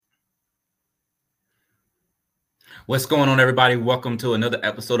What's going on, everybody? Welcome to another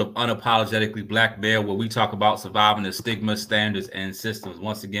episode of Unapologetically Black Bear, where we talk about surviving the stigma, standards, and systems.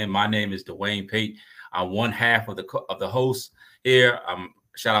 Once again, my name is Dwayne Pate. I'm one half of the host here.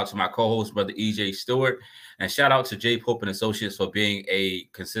 Shout out to my co-host, brother EJ Stewart, and shout out to J Pope and Associates for being a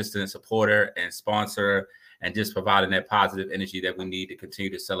consistent supporter and sponsor, and just providing that positive energy that we need to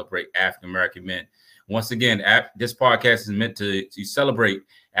continue to celebrate African American men. Once again, this podcast is meant to celebrate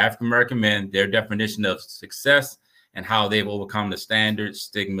African American men, their definition of success, and how they've overcome the standards,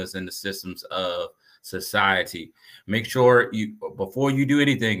 stigmas, and the systems of society. Make sure you, before you do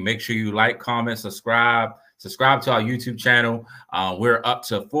anything, make sure you like, comment, subscribe to our YouTube channel. We're up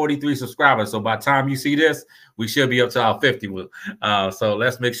to 43 subscribers. So by the time you see this, we should be up to our 50. So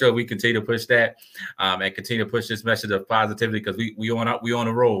let's make sure we continue to push that and continue to push this message of positivity, because we on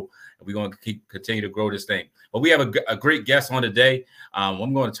a roll, and we're going to continue to grow this thing. But we have a great guest on today.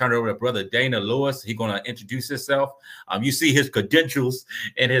 I'm going to turn it over to Brother Dana Lewis. He's going to introduce himself. You see his credentials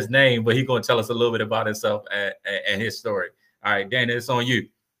in his name, but he's going to tell us a little bit about himself and his story. All right, Dana, it's on you.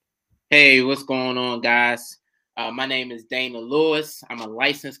 Hey, what's going on, guys? My name is Dana Lewis. I'm a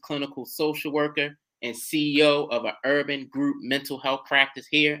licensed clinical social worker and CEO of an urban group mental health practice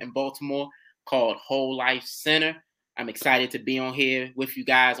here in Baltimore called Whole Life Center. I'm excited to be on here with you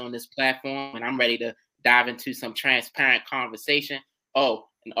guys on this platform, and I'm ready to dive into some transparent conversation. Oh,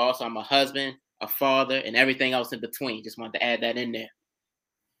 and also I'm a husband, a father, and everything else in between. Just wanted to add that in there.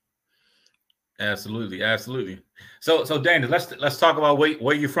 Absolutely. So Dana, let's talk about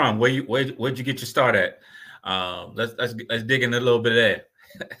where you're from. Where'd you get your start at? Let's dig in a little bit of that.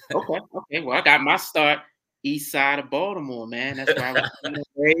 Okay. Well, I got my start east side of Baltimore, man. That's where I was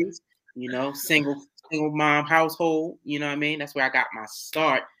raised. Single mom household. You know what I mean? That's where I got my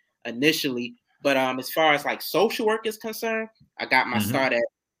start initially. But as far as like social work is concerned, I got my start at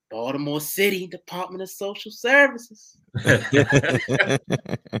Baltimore City Department of Social Services. That's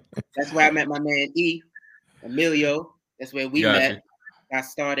where I met my man Emilio. That's where we met. I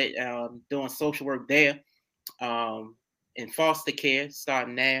started doing social work there, in foster care,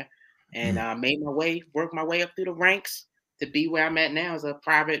 starting there, and worked my way up through the ranks to be where I'm at now as a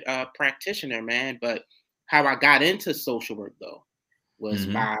private practitioner, man. But how I got into social work though was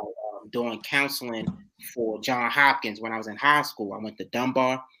by doing counseling for Johns Hopkins when I was in high school. I went to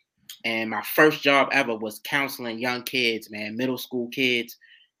Dunbar, and my first job ever was counseling young kids, man, middle school kids,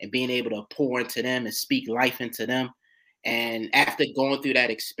 and being able to pour into them and speak life into them. And after going through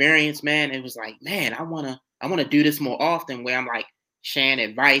that experience, man, it was like, man, I want to do this more often, where I'm like sharing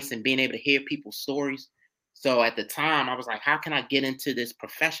advice and being able to hear people's stories. So at the time, I was like, how can I get into this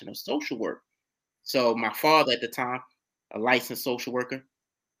profession of social work? So my father at the time, a licensed social worker,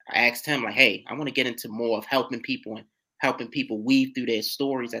 I asked him like, hey, I want to get into more of helping people and helping people weave through their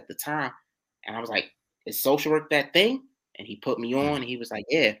stories at the time. And I was like, is social work that thing? And he put me on, and he was like,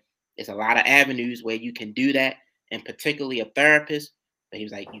 yeah, there's a lot of avenues where you can do that, and particularly a therapist. But he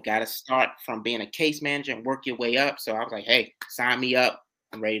was like, you got to start from being a case manager and work your way up. So I was like, hey, sign me up.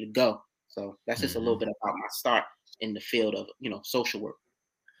 I'm ready to go. So that's just a little bit about my start in the field of, social work.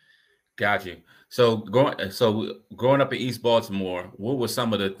 Got you. So growing up in East Baltimore, what were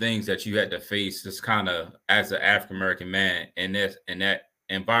some of the things that you had to face just kind of as an African American man in that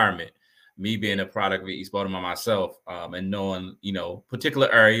environment? Me being a product of East Baltimore myself, and knowing, particular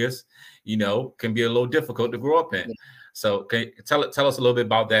areas, can be a little difficult to grow up in. So tell us a little bit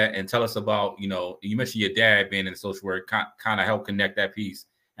about that, and tell us about, you mentioned your dad being in social work, kind of help connect that piece,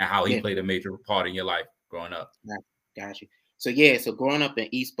 and how he played a major part in your life growing up. Got you. So growing up in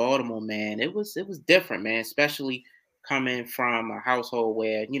East Baltimore, man, it was different, man, especially coming from a household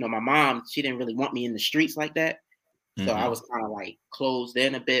where, my mom, she didn't really want me in the streets like that. So I was kind of like closed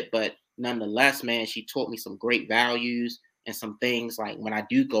in a bit, but nonetheless, man, she taught me some great values and some things like when I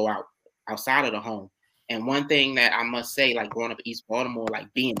do go outside of the home. And one thing that I must say, like growing up in East Baltimore,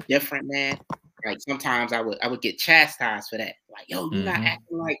 like being different, man, like sometimes I would get chastised for that. Like, yo, you're not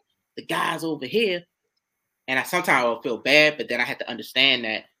acting like the guys over here. And sometimes I would feel bad, but then I had to understand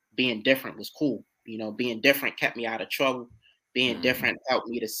that being different was cool. Being different kept me out of trouble. Being different helped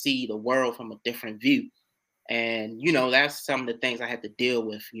me to see the world from a different view. And, that's some of the things I had to deal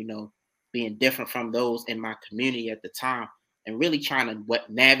with, being different from those in my community at the time, and really trying to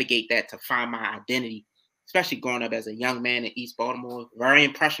navigate that to find my identity, especially growing up as a young man in East Baltimore. Very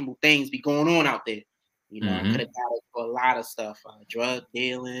impressionable things be going on out there. I could have got it for a lot of stuff, drug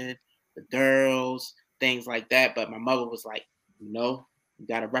dealing, the girls, things like that. But my mother was like, you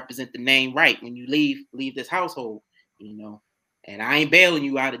got to represent the name right when you leave this household, and I ain't bailing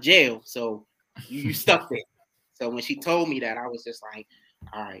you out of jail. So you stuck there. So when she told me that, I was just like,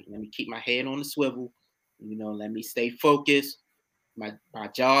 all right, let me keep my head on the swivel, let me stay focused. My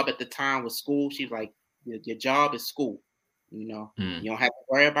job at the time was school. She was like, your job is school. You don't have to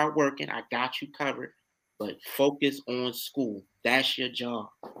worry about working. I got you covered, but focus on school. That's your job.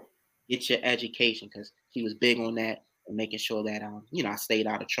 Get your education, because she was big on that and making sure that I stayed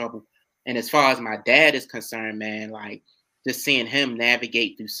out of trouble. And as far as my dad is concerned, man, like just seeing him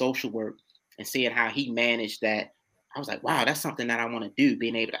navigate through social work and seeing how he managed that, I was like, wow, that's something that I want to do.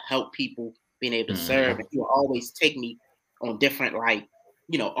 Being able to help people, being able to serve, and he would always take me on different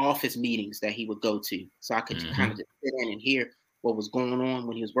office meetings that he would go to, so I could kind of just sit in and hear what was going on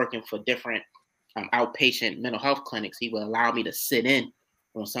when he was working for different outpatient mental health clinics. He would allow me to sit in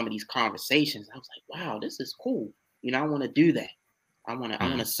on some of these conversations. I was like, wow, this is cool. I want to do that. I want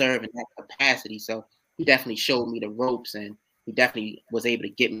to serve in that capacity. So he definitely showed me the ropes, and he definitely was able to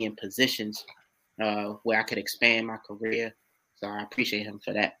get me in positions where I could expand my career. So I appreciate him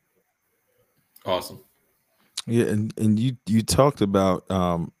for that. Awesome. Yeah, and you talked about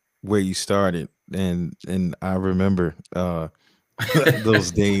where you started, and I remember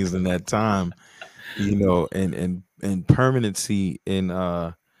those days and that time, and permanency in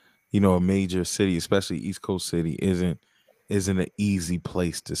a major city, especially East Coast city, isn't an easy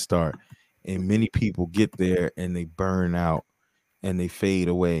place to start. And many people get there and they burn out and they fade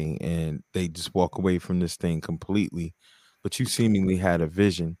away and they just walk away from this thing completely. But you seemingly had a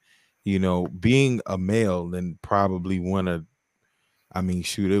vision, being a male and probably I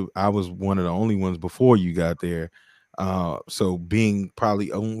was one of the only ones before you got there. So being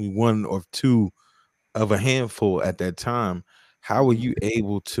probably only one or two of a handful at that time, how were you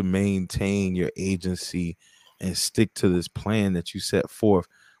able to maintain your agency and stick to this plan that you set forth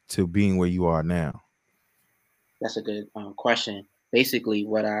to being where you are now? That's a good question. Basically,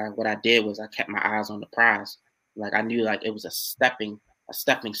 what I did was I kept my eyes on the prize. Like I knew like it was a stepping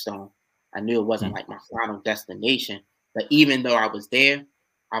stone. I knew it wasn't like my final destination. But even though I was there,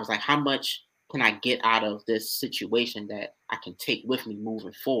 I was like, how much can I get out of this situation that I can take with me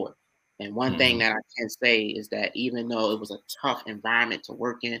moving forward? And one thing that I can say is that even though it was a tough environment to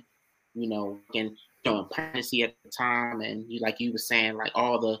work in, in pregnancy at the time, and like you were saying, like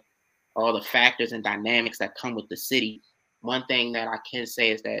all the factors and dynamics that come with the city. One thing that I can say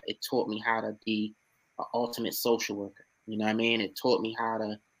is that it taught me how to be an ultimate social worker. You know what I mean? It taught me how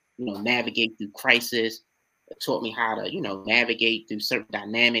to, navigate through crisis. It taught me how to, navigate through certain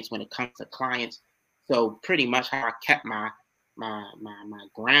dynamics when it comes to clients. So pretty much how I kept my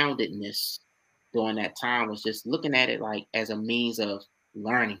groundedness during that time was just looking at it like as a means of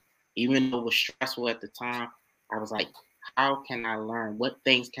learning. Even though it was stressful at the time, I was like, how can I learn? What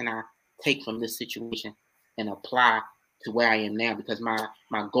things can I take from this situation and apply to where I am now? Because my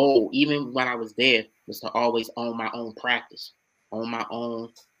goal, even when I was there, was to always own my own practice, own my own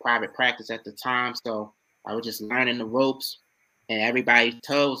private practice at the time. So I was just learning the ropes, and everybody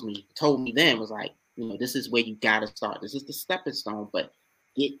told me then was like, this is where you gotta start. This is the stepping stone, but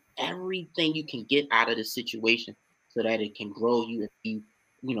get everything you can get out of the situation so that it can grow you and be,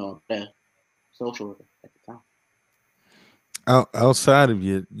 the social worker at the time. Outside of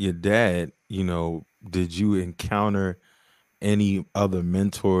your dad, did you encounter any other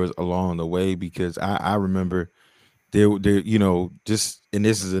mentors along the way? Because I remember there, just, and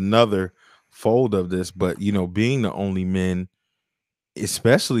this is another fold of this, but being the only men,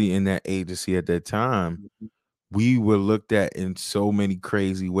 especially in that agency at that time, we were looked at in so many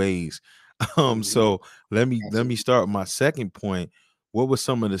crazy ways. So let me start with my second point. What were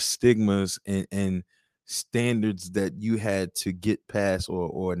some of the stigmas and standards that you had to get past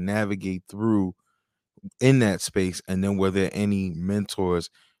or navigate through in that space? And then were there any mentors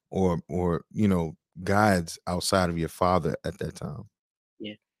or guides outside of your father at that time?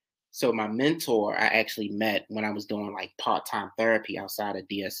 Yeah. So my mentor, I actually met when I was doing like part-time therapy outside of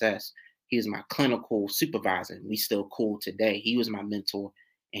DSS. He was my clinical supervisor. We still cool today. He was my mentor,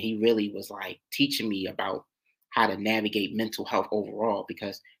 and he really was like teaching me about how to navigate mental health overall,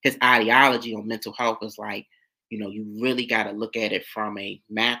 because his ideology on mental health is like, you really got to look at it from a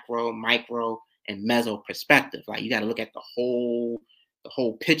macro, micro, and meso perspective. Like you got to look at the whole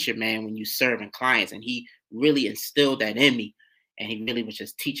picture, man, when you serving clients. And he really instilled that in me, and he really was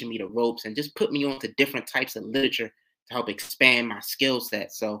just teaching me the ropes and just put me on to different types of literature to help expand my skill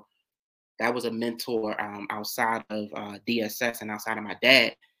set. So that was a mentor outside of DSS and outside of my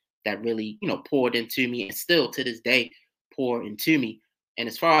dad that really, poured into me and still to this day pour into me. And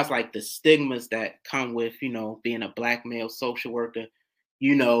as far as like the stigmas that come with, being a black male social worker,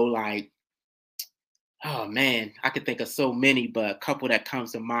 like, oh man, I could think of so many, but a couple that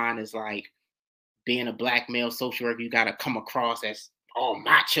comes to mind is like being a black male social worker, you got to come across as all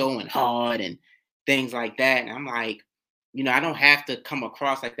macho and hard, and things like that. And I'm like, I don't have to come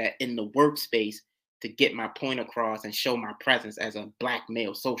across like that in the workspace to get my point across and show my presence as a Black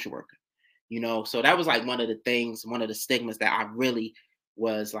male social worker. So that was like one of the things, one of the stigmas that I really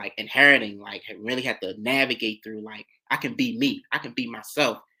was like inheriting, like really had to navigate through. Like, I can be me, I can be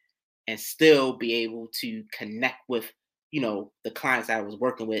myself, and still be able to connect with, the clients I was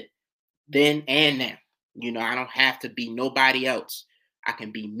working with then and now. I don't have to be nobody else. I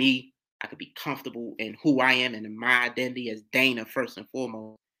can be me. I can be comfortable in who I am and in my identity as Dana first and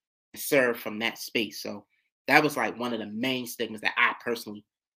foremost, and serve from that space. So that was like one of the main stigmas that I personally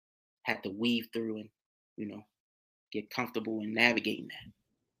had to weave through and, get comfortable in navigating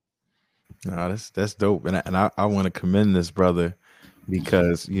that. No, that's dope, and I want to commend this brother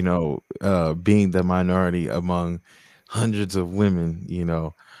because being the minority among hundreds of women,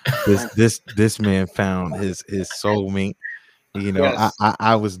 this man found his soulmate. Yes.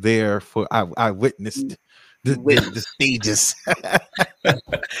 I was there for I witnessed the stages,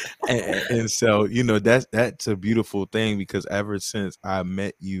 and so that's a beautiful thing, because ever since I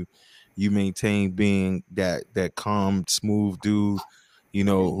met you, you maintain being that calm, smooth dude,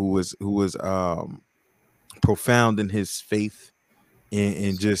 who was profound in his faith,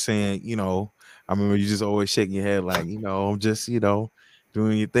 and just saying, I remember you just always shaking your head like, I'm just,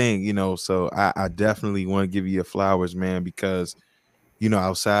 doing your thing, so I definitely want to give you your flowers, man, because,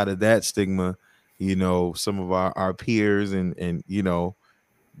 outside of that stigma, some of our peers and you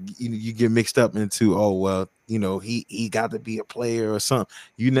get mixed up into, oh, well, he got to be a player or something,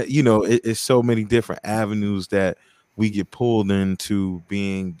 it's so many different avenues that we get pulled into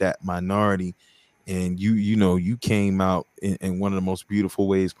being that minority, and you came out in one of the most beautiful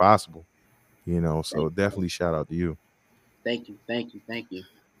ways possible, so definitely shout out to you. Thank you.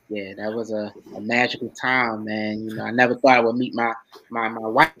 Yeah, that was a magical time, man. I never thought I would meet my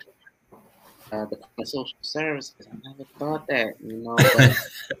wife, the social services. I never thought that,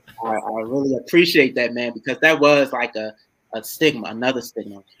 but I really appreciate that, man, because that was like a stigma, another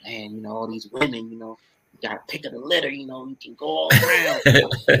stigma. Man, all these women, you got to pick of the litter, you can go all around.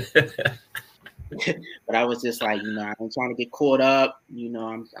 But I was just like, I ain't trying to get caught up.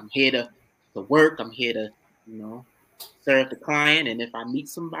 I'm here to work. I'm here to, serve the client. And if I meet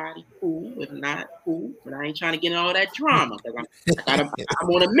somebody, cool. If not, cool. But I ain't trying to get in all that drama, because I'm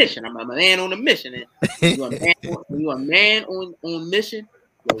on a mission. I'm a man on a mission. And when you're a man on mission,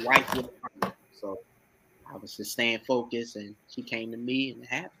 your wife will come. So I was just staying focused, and she came to me, and it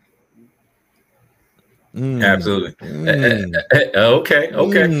happened. Absolutely. Okay.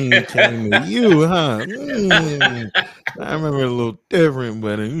 Came to you, huh? I remember a little different,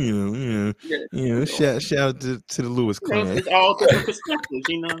 but shout out to the Lewis clan. It's all different perspectives,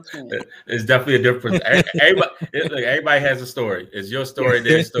 you know what I'm saying? It's definitely a difference. Everybody has a story. It's your story,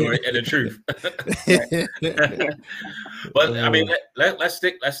 their story, and the truth. But I mean, let's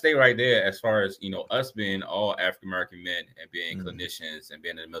stay right there as far as us being all African American men and being clinicians and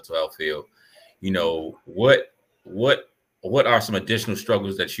being in the mental health field. What are some additional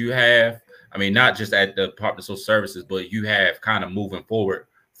struggles that you have? I mean, not just at the Department of Social Services, but you have kind of moving forward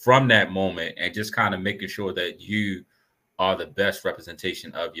from that moment and just kind of making sure that you are the best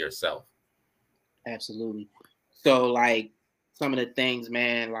representation of yourself. Absolutely. So, like, some of the things,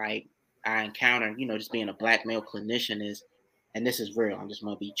 man, like I encounter, just being a Black male clinician is, and this is real, I'm just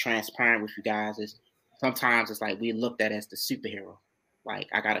going to be transparent with you guys, is sometimes it's like we looked at as the superhero. Like,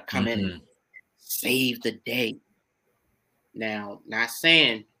 I got to come in and save the day. Now, not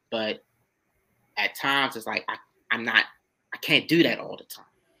saying, but at times it's like I can't do that all the time.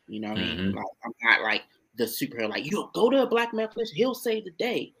 You know what I mean? Like, I'm not like the superhero. Like, you go to a Black male clinician, he'll save the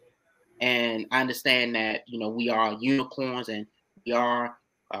day. And I understand that we are unicorns and we are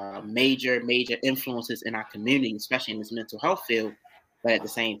major influences in our community, especially in this mental health field. But at the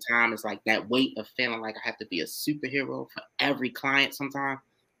same time, it's like that weight of feeling like I have to be a superhero for every client sometimes.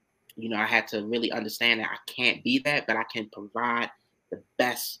 I had to really understand that I can't be that, but I can provide the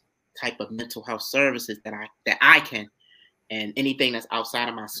best type of mental health services that I can. And anything that's outside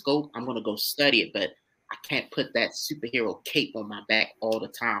of my scope, I'm going to go study it. But I can't put that superhero cape on my back all the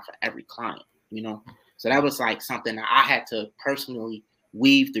time for every client, So that was like something that I had to personally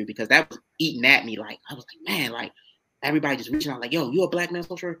weave through, because that was eating at me. Like, I was like, man, like everybody just reaching out like, yo, you a Black man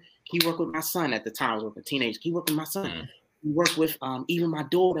social worker? Can you work with my son? At the time I was working teenagers. Can you work with my son? You work with even my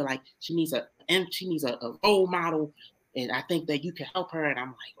daughter, like she needs a role model, and I think that you can help her. And I'm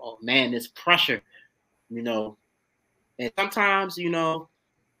like, oh man, this pressure, And sometimes, I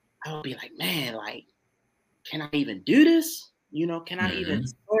would be like, man, like, can I even do this? Can I even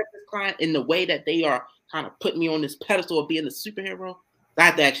serve this client in the way that they are kind of putting me on this pedestal of being a superhero? I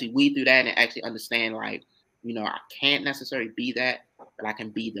had to actually weed through that and actually understand, like, I can't necessarily be that, but I can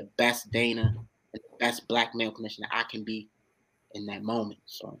be the best Dana and the best black male clinician that I can be in that moment.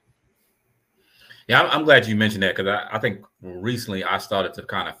 So yeah, I'm glad you mentioned that, because I think recently I started to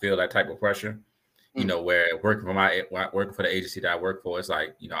kind of feel that type of pressure. Where working for the agency that I work for, it's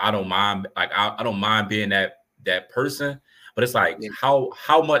like, I don't mind, like I don't mind being that person, but it's like,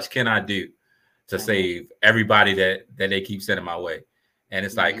 how much can I do to save everybody that they keep sending my way? And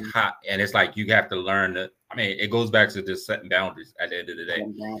it's like, you have to learn that. I mean, it goes back to just setting boundaries at the end of the day.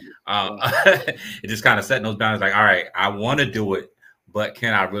 It just kind of setting those boundaries, like, all right, I want to do it, but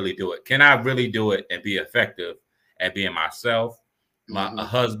can I really do it? Can I really do it and be effective at being myself, a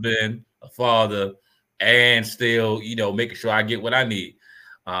husband, a father, and still, making sure I get what I need?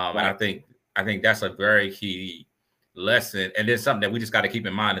 And I think that's a very key lesson, and it's something that we just got to keep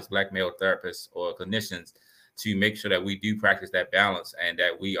in mind as black male therapists or clinicians, to make sure that we do practice that balance, and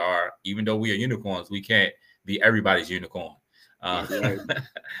that we are, even though we are unicorns, we can't be everybody's unicorn. And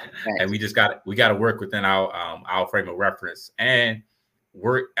we got to work within our frame of reference, and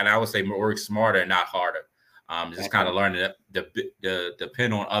I would say work smarter and not harder. Just kind of learning to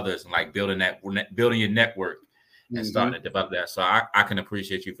depend on others, and like building your network and starting to develop that. So I can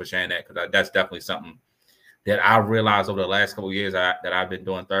appreciate you for sharing that, because that's definitely something that I realized over the last couple of years that I've been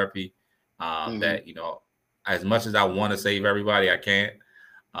doing therapy. That, as much as I want to save everybody, I can't.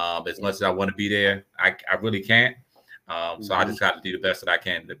 As much as I want to be there, I really can't. So I just got to do the best that I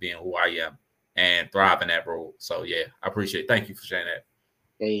can to being who I am and thrive in that role. So yeah, I appreciate it. Thank you for sharing that.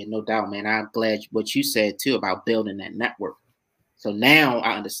 Yeah, no doubt, man. I'm glad what you said too about building that network. So now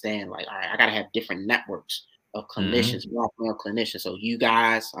I understand, like, all right, I gotta have different networks of clinicians, black male clinicians. So you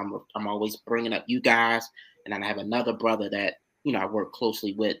guys, I'm always bringing up you guys, and then I have another brother that I work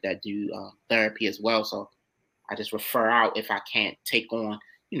closely with that do therapy as well. So I just refer out if I can't take on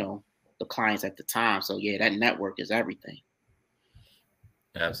the clients at the time. So yeah, that network is everything.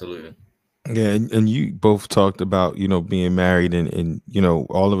 Absolutely. Yeah, and you both talked about being married and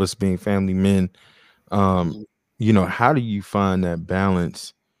all of us being family men. How do you find that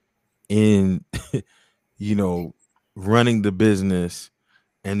balance in running the business,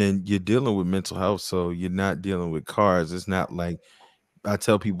 and then you're dealing with mental health, so you're not dealing with cars. It's not like, I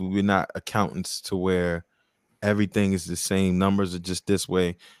tell people, we're not accountants to where everything is the same, numbers are just this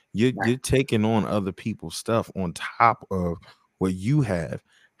way. You're taking on other people's stuff on top of what you have.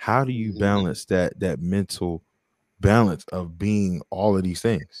 How do you balance that mental balance of being all of these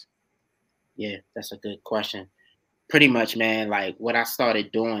things? Yeah, that's a good question. Pretty much, man, like what I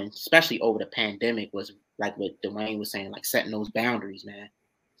started doing, especially over the pandemic, was like what Dwayne was saying, like setting those boundaries, man.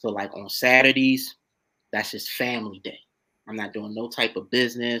 So like on Saturdays, that's just family day. I'm not doing no type of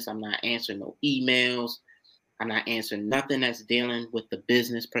business. I'm not answering no emails. I'm not answering nothing that's dealing with the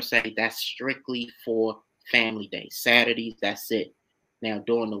business per se. That's strictly for family day. Saturdays, that's it. Now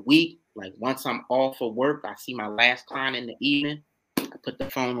during the week, like once I'm off of work, I see my last client in the evening, I put the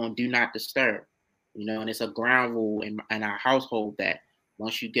phone on do not disturb. And it's a ground rule in our household that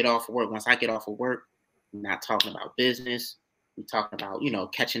once you get off of work, once I get off of work, we're not talking about business. We're talking about,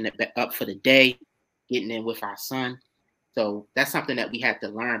 catching it up for the day, getting in with our son. So that's something that we had to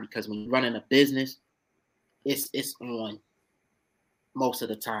learn, because when you're running a business, it's on most of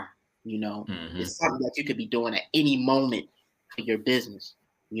the time. It's something that you could be doing at any moment for your business.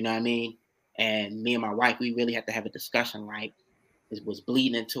 You know what I mean? And me and my wife, we really had to have a discussion, like it was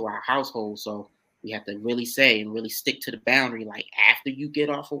bleeding into our household. So we have to really say and really stick to the boundary. Like after you get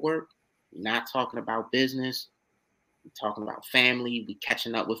off of work, you're not talking about business. We're talking about family. We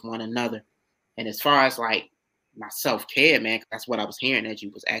catching up with one another. And as far as like my self-care, man, that's what I was hearing as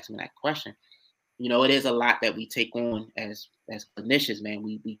you was asking me that question. It is a lot that we take on as clinicians, man.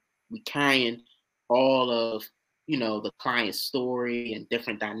 We carrying all of the client's story and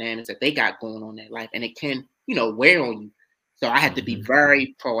different dynamics that they got going on in their life, and it can wear on you. So I had to be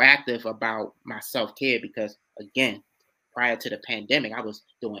very proactive about my self-care, because again, prior to the pandemic, I was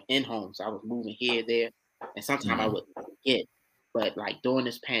doing in-homes. I was moving here, there, and sometimes I would forget. But like during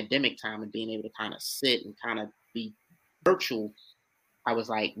this pandemic time and being able to kind of sit and kind of be virtual, I was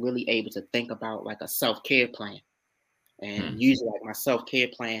like really able to think about like a self-care plan. And usually like my self-care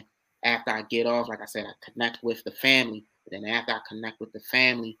plan, after I get off, like I said, I connect with the family. But then after I connect with the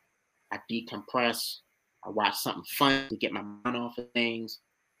family, I decompress. I watch something fun to get my mind off of things.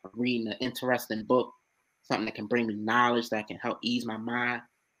 I'm reading an interesting book, something that can bring me knowledge that can help ease my mind.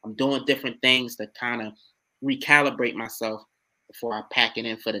 I'm doing different things to kind of recalibrate myself before I pack it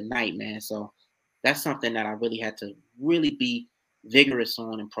in for the night, man. So that's something that I really had to really be vigorous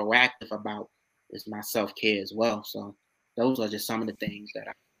on and proactive about, is my self-care as well. So those are just some of the things that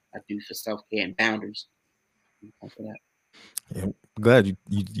I do for self-care and boundaries. For that. Yeah, glad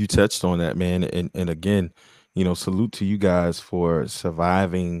you touched on that, man. And again, salute to you guys for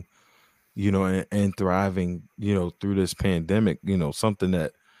surviving, and thriving, through this pandemic, something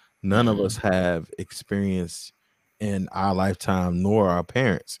that none of us have experienced in our lifetime, nor our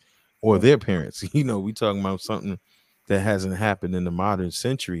parents or their parents. We talking about something that hasn't happened in the modern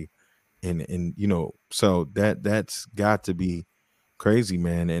century. And so that's got to be crazy,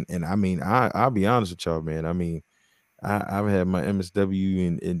 man. And I mean, I'll be honest with y'all, man. I mean, I've had my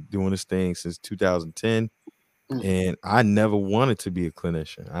MSW and doing this thing since 2010, and I never wanted to be a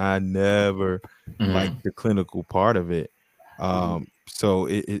clinician. I never liked the clinical part of it. So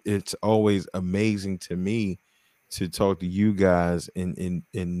it's always amazing to me to talk to you guys and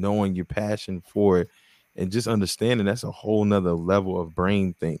knowing your passion for it, and just understanding that's a whole nother level of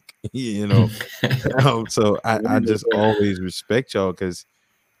brain think, So I just always respect y'all, because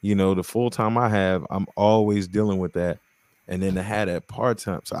the full time I have, I'm always dealing with that. And then to have that part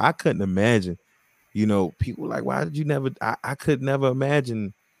time. So I couldn't imagine, people like, why did you never, I could never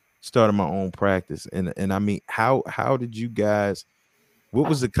imagine starting my own practice. And I mean, how did you guys, what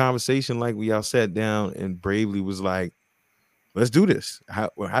was the conversation like when y'all sat down and bravely was like, let's do this? How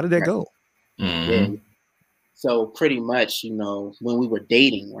did that go? Yeah. So pretty much, when we were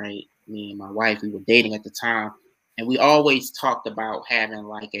dating, right? Me and my wife, we were dating at the time, and we always talked about having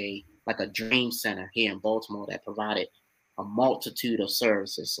like a dream center here in Baltimore that provided a multitude of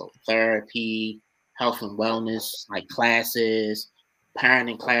services. So therapy, health and wellness, like classes,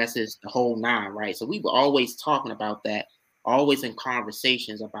 parenting classes, the whole nine, right? So we were always talking about that, always in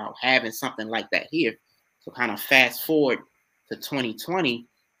conversations about having something like that here. So kind of fast forward to 2020,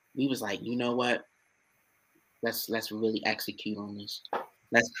 we was like, you know what? Let's really execute on this.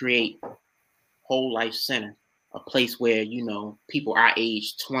 Let's create Whole Life Center, a place where, people our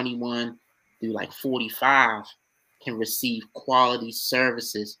age, 21 through like 45, can receive quality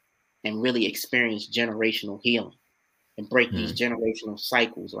services and really experience generational healing and break these generational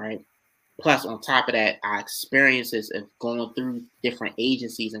cycles, right? Plus, on top of that, our experiences of going through different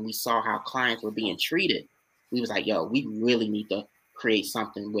agencies, and we saw how clients were being treated. We was like, yo, we really need to create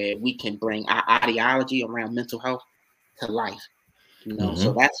something where we can bring our ideology around mental health to life.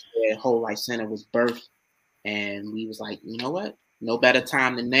 So that's where Whole Life Center was birthed. And we was like, you know what? No better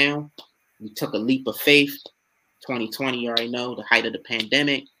time than now. We took a leap of faith. 2020, you already know, the height of the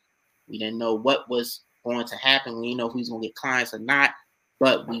pandemic. We didn't know what was going to happen. We didn't know if we was going to get clients or not.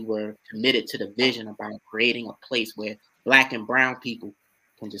 But we were committed to the vision about creating a place where Black and brown people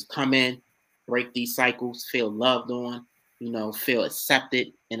can just come in, break these cycles, feel loved on, feel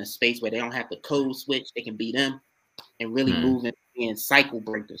accepted in a space where they don't have to code switch. They can be them and really move in being cycle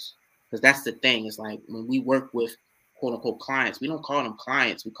breakers. Because that's the thing. It's like when we work with quote unquote clients, we don't call them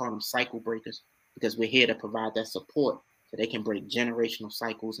clients. We call them cycle breakers, because we're here to provide that support so they can break generational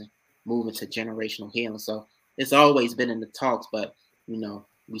cycles and move into generational healing. So it's always been in the talks, but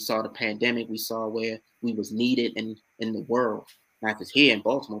we saw the pandemic. We saw where we was needed in the world, not just here in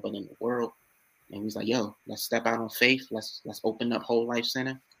Baltimore, but in the world. And we was like, yo, let's step out on faith. Let's open up Whole Life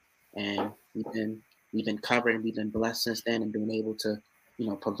Center. And we've been covered, and we've been blessed since then, and being able to,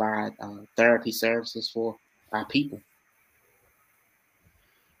 provide therapy services for our people.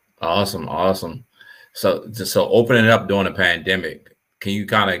 Awesome. So opening it up during the pandemic, can you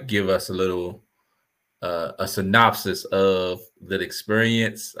kind of give us a little a synopsis of the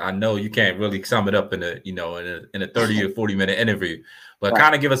experience? I know you can't really sum it up in a 30 or 40 minute interview, but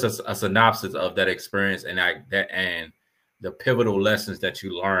kind of give us a synopsis of that experience and and the pivotal lessons that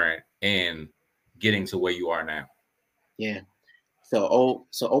you learned in getting to where you are now. Yeah. So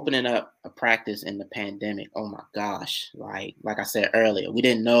opening up a practice in the pandemic, oh my gosh, like I said earlier, we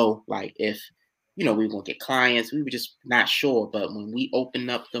didn't know like if we were gonna get clients. We were just not sure. But when we opened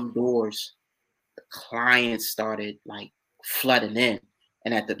up them doors, the clients started like flooding in.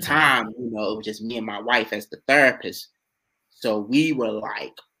 And at the time, it was just me and my wife as the therapist. So we were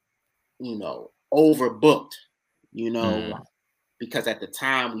like, overbooked, because at the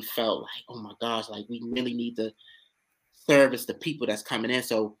time we felt like, oh my gosh, like we really need to service the people that's coming in.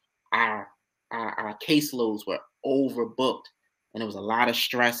 So our caseloads were overbooked, and there was a lot of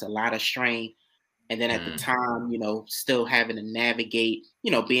stress, a lot of strain. And then at the time, still having to navigate,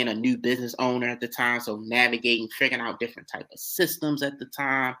 being a new business owner at the time. So navigating, figuring out different type of systems at the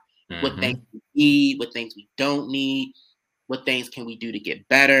time, what things we need, what things we don't need, what things can we do to get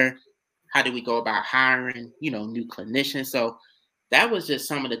better? How do we go about hiring, new clinicians? So that was just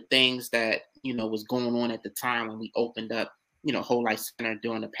some of the things that, was going on at the time when we opened up, Whole Life Center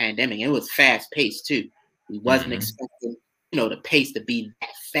during the pandemic. And it was fast paced too. We wasn't expecting the pace to be that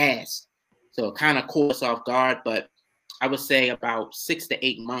fast. So it kind of caught us off guard, but I would say about 6 to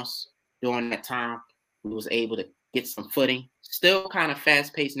 8 months during that time, we was able to get some footing. Still kind of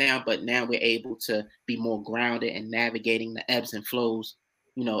fast paced now, but now we're able to be more grounded and navigating the ebbs and flows,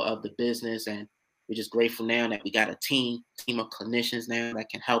 of the business. And we're just grateful now that we got a team of clinicians now that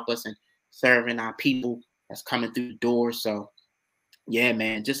can help us in serving our people that's coming through the door. So yeah,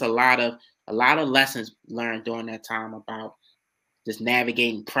 man, just a lot of lessons learned during that time about just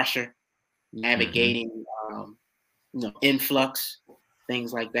navigating pressure, navigating influx,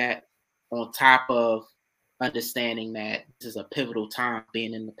 things like that, on top of understanding that this is a pivotal time,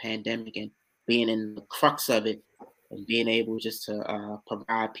 being in the pandemic and being in the crux of it, and being able just to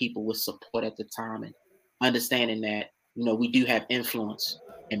provide people with support at the time, and understanding that we do have influence,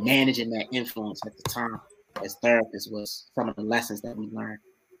 and managing that influence at the time as therapists was some of the lessons that we learned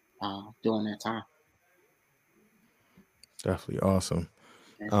during that time. Definitely awesome.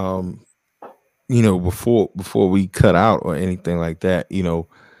 Before we cut out or anything like that,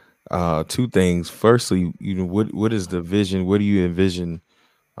 two things. Firstly, what is the vision? What do you envision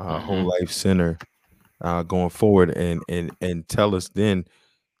Whole Life Center going forward? And tell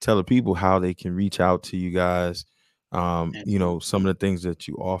the people how they can reach out to you guys. Some of the things that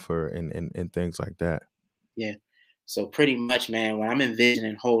you offer and things like that. Yeah. So pretty much, man, what I'm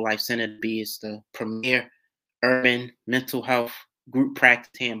envisioning Whole Life Center to be is the premier urban mental health group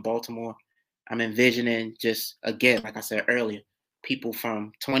practice here in Baltimore. I'm envisioning, just again, like I said earlier, people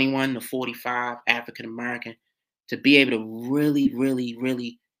from 21 to 45, African American, to be able to really, really,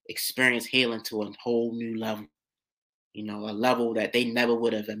 really experience healing to a whole new level. A level that they never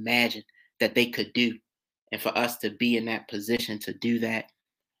would have imagined that they could do. And for us to be in that position to do that,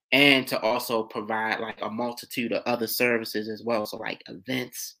 and to also provide like a multitude of other services as well. So like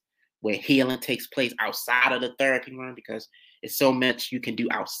events where healing takes place outside of the therapy room, because it's so much you can do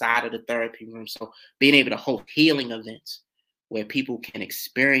outside of the therapy room. So being able to hold healing events where people can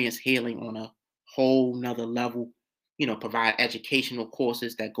experience healing on a whole nother level, provide educational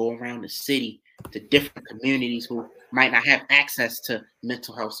courses that go around the city to different communities who might not have access to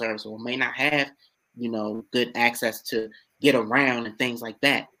mental health service, or may not have, good access to get around and things like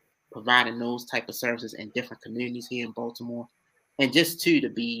that. Providing those type of services in different communities here in Baltimore, and just to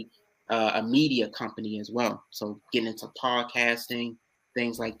be a media company as well. So getting into podcasting,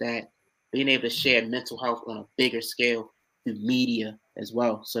 things like that, being able to share mental health on a bigger scale through media as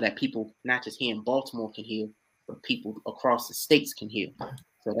well, so that people not just here in Baltimore can heal, but people across the states can heal.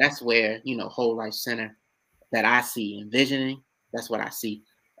 So that's where, Whole Life Center that I see envisioning. That's what I see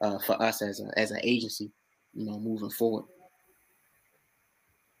for us as an agency, moving forward.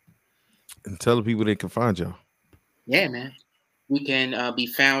 And tell the people they can find y'all. Yeah, man. We can be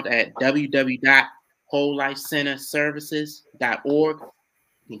found at www.wholelifecenterservices.org.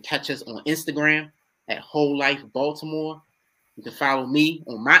 You can catch us on Instagram at Whole Life Baltimore. You can follow me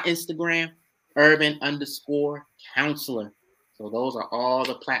on my Instagram, urban_counselor. So those are all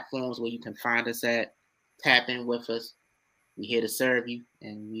the platforms where you can find us at. Tap in with us. We're here to serve you,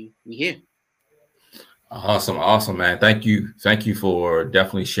 and we here. Awesome, man. Thank you for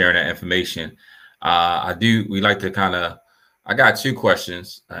definitely sharing that information. We like to I got two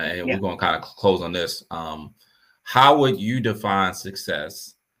questions, and we're going to kind of close on this. How would you define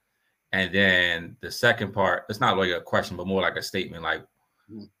success? And then the second part, it's not like a question, but more like a statement. Like,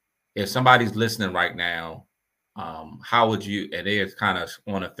 if somebody's listening right now, how would you, and they're kind of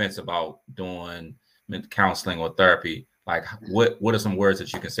on the fence about doing counseling or therapy, like what are some words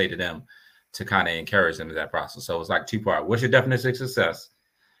that you can say to them to kind of encourage them in that process? So it's like two-part. What's your definition of success?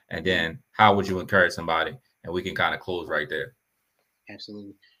 And then how would you encourage somebody? And we can kind of close right there.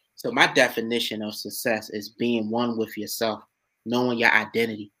 Absolutely. So my definition of success is being one with yourself, knowing your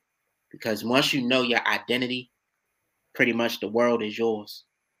identity. Because once you know your identity, pretty much the world is yours.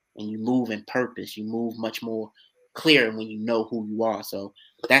 And you move in purpose. You move much more clear when you know who you are. So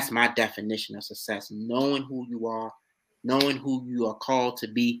that's my definition of success. Knowing who you are, knowing who you are called to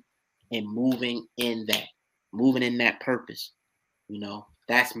be, and moving in that purpose.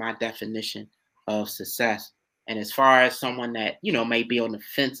 That's my definition of success. And as far as someone that, may be on the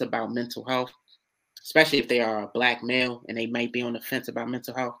fence about mental health, especially if they are a Black male and they might be on the fence about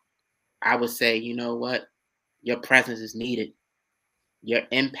mental health, I would say, you know what? Your presence is needed. Your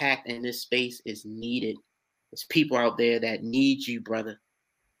impact in this space is needed. There's people out there that need you, brother,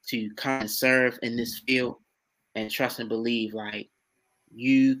 to come and serve in this field, and trust and believe, like,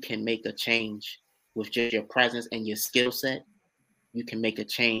 you can make a change with just your presence and your skill set. You can make a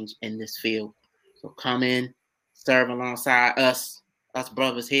change in this field. So come in, serve alongside us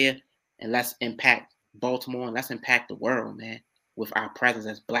brothers here, and let's impact Baltimore, and let's impact the world, man, with our presence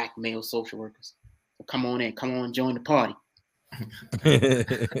as Black male social workers. So come on in, come on, join the party.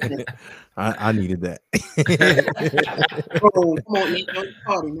 I needed that. Oh, come on, join the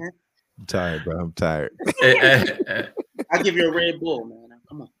party, man. I'm tired, bro. I'm tired. I'll give you a Red Bull, man.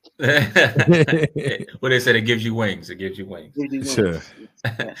 Come on. What they said, it gives you wings. It gives you wings. Sure.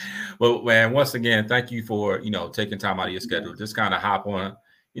 Yes. Well, man, once again, thank you for, taking time out of your schedule. Just kind of hop on,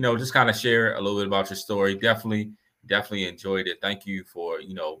 just kind of share a little bit about your story. Definitely enjoyed it. Thank you for,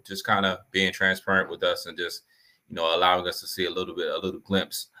 just kind of being transparent with us and just, allowing us to see a little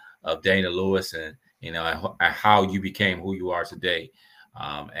glimpse of Dana Lewis and, how you became who you are today.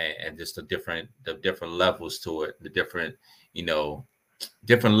 And just the different levels to it, the different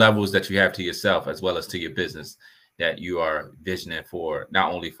levels that you have to yourself as well as to your business that you are visioning for,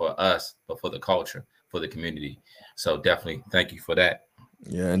 not only for us, but for the culture, for the community. So definitely thank you for that.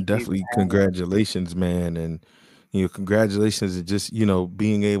 Yeah, and definitely congratulations, man. And, congratulations to just,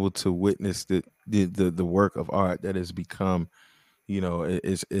 being able to witness the work of art that has become,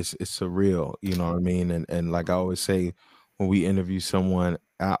 it's surreal, you know what I mean? And like I always say, when we interview someone,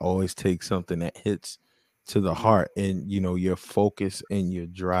 I always take something that hits to the heart and, your focus and your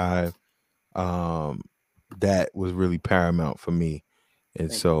drive. That was really paramount for me.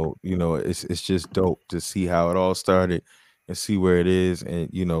 And so, it's just dope to see how it all started and see where it is.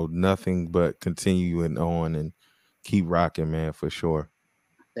 And, nothing but continuing on and keep rocking, man, for sure.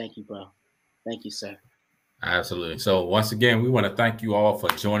 Thank you, bro. Thank you, sir. Absolutely. So once again, we want to thank you all for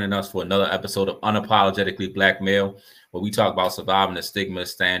joining us for another episode of Unapologetically Black Male, where we talk about surviving the stigma,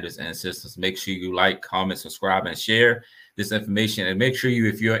 standards, and systems. Make sure you like, comment, subscribe, and share this information. And make sure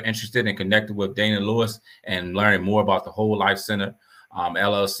if you're interested and connected with Dana Lewis and learning more about the Whole Life Center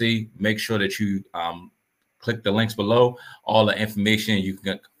LLC, make sure that you click the links below. All the information, you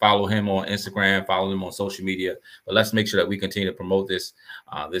can follow him on Instagram, follow him on social media. But let's make sure that we continue to promote this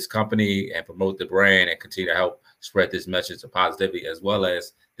company and promote the brand and continue to help spread this message of positivity as well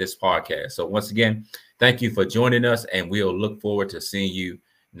as this podcast. So once again, thank you for joining us, and we'll look forward to seeing you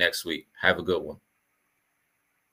next week. Have a good one.